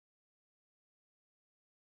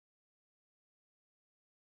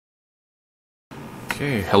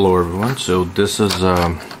Okay, hello everyone. So this is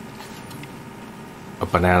a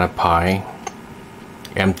Banana Pi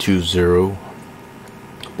M20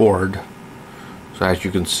 board. So as you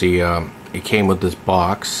can see, it came with this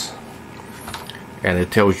box, and it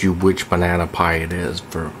tells you which Banana Pi it is.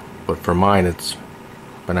 But for mine, it's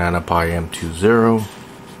Banana Pi M20,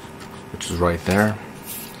 which is right there.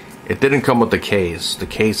 It didn't come with the case. The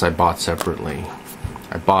case I bought separately.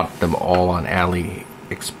 I bought them all on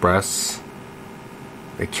AliExpress.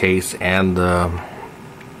 The case and the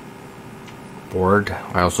board.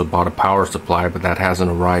 I also bought a power supply, but that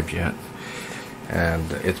hasn't arrived yet. And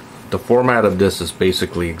the format of this is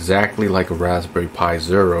basically exactly like a Raspberry Pi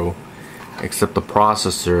Zero, except the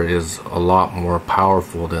processor is a lot more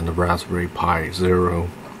powerful than the Raspberry Pi Zero.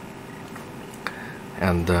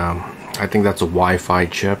 And I think that's a Wi-Fi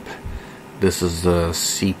chip. This is the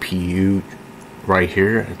CPU right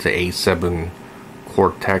here. It's an A7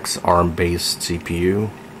 Cortex ARM-based CPU.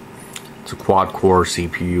 It's a quad-core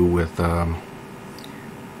CPU with I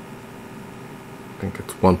think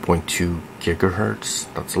it's 1.2 gigahertz.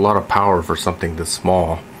 That's a lot of power for something this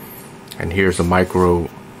small. And here's a micro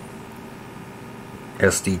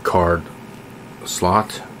SD card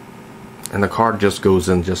slot, and the card just goes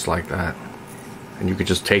in just like that, and you could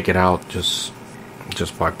just take it out just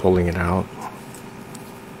by pulling it out.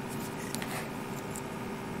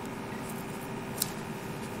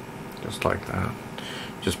 Just like that.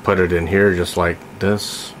 Just put it in here just like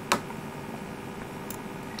this.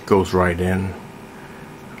 Goes right in.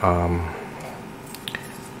 I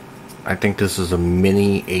think this is a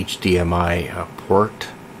mini HDMI port.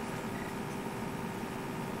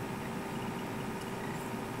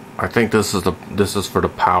 I think this is for the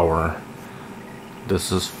power.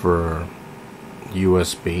 This is for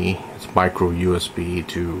USB. It's micro USB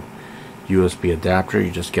to USB adapter.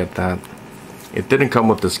 You just get that. It didn't come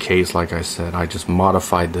with this case, like I said. I just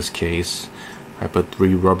modified this case. I put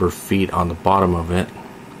 3 rubber feet on the bottom of it,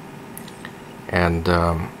 and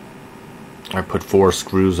I put 4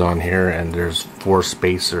 screws on here, and there's 4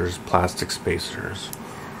 spacers, plastic spacers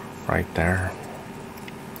right there,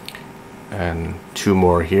 and 2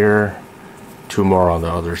 more here, 2 more on the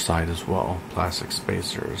other side as well, plastic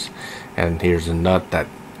spacers. And here's a nut that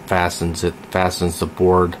fastens the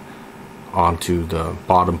board onto the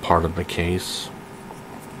bottom part of the case.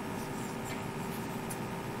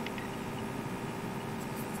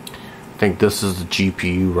 I think this is the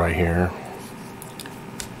GPU right here.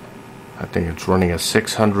 I think it's running at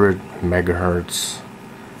 600 megahertz,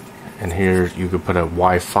 and here you could put a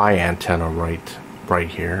Wi-Fi antenna right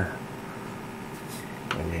here.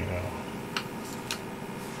 Let me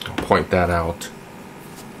point that out.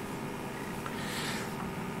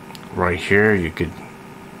 Right here you could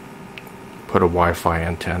put a Wi-Fi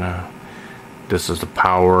antenna. This is the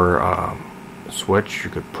power switch. You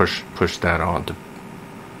could push that on to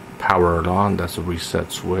power it on. That's a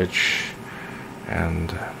reset switch.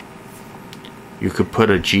 And you could put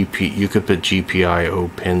GPIO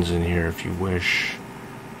pins in here if you wish,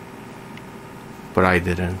 but I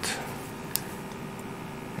didn't.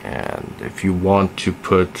 And if you want to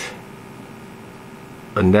put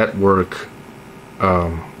a network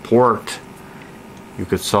port, you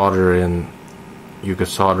could solder it in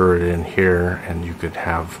here, and you could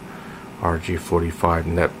have RJ45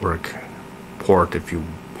 network port if you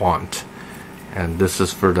want. And this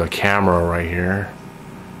is for the camera right here,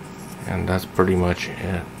 and that's pretty much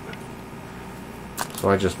it.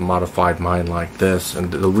 So I just modified mine like this,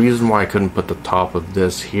 and the reason why I couldn't put the top of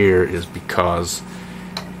this here is because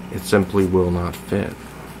it simply will not fit.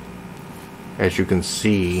 As you can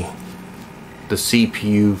see, the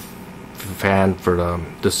CPU fan for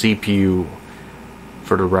the CPU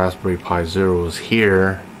for the Raspberry Pi Zero is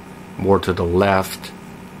here, more to the left,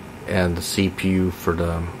 and the CPU for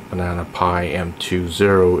the Banana Pi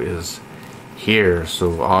M20 is here,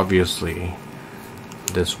 so obviously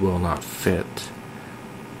this will not fit.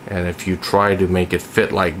 And if you try to make it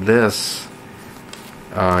fit like this,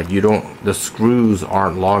 the screws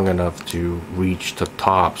aren't long enough to reach the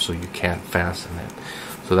top, so you can't fasten it.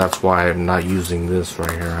 So that's why I'm not using this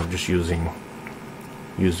right here. I'm just using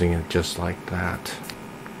it just like that,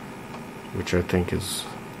 which I think it's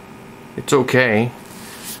okay.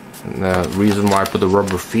 And the reason why I put the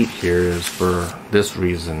rubber feet here is for this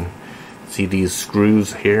reason. See these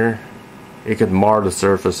screws here? It could mar the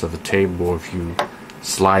surface of a table if you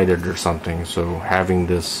slide it or something. So having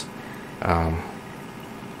this,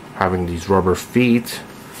 having these rubber feet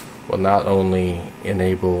will not only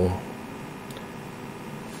enable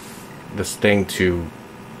this thing to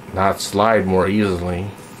not slide more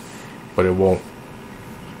easily, but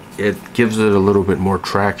it gives it a little bit more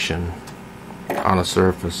traction. on a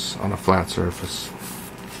surface, on a flat surface.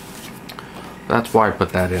 That's why I put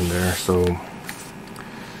that in there. So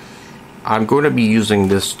I'm going to be using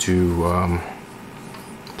this to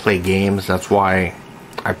play games. That's why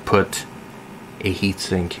I put a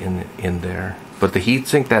heatsink in there. But the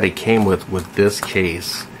heatsink that it came with this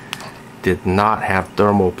case did not have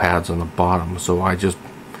thermal pads on the bottom, so I just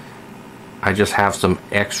have some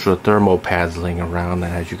extra thermal pads laying around,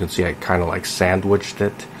 and as you can see, I kind of like sandwiched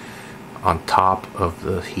it on top of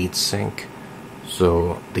the heatsink.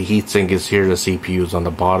 So the heatsink is here, the CPU is on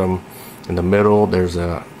the bottom. In the middle, there's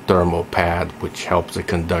a thermal pad which helps it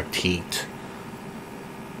conduct heat.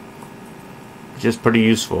 Just pretty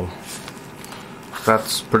useful.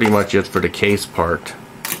 That's pretty much it for the case part.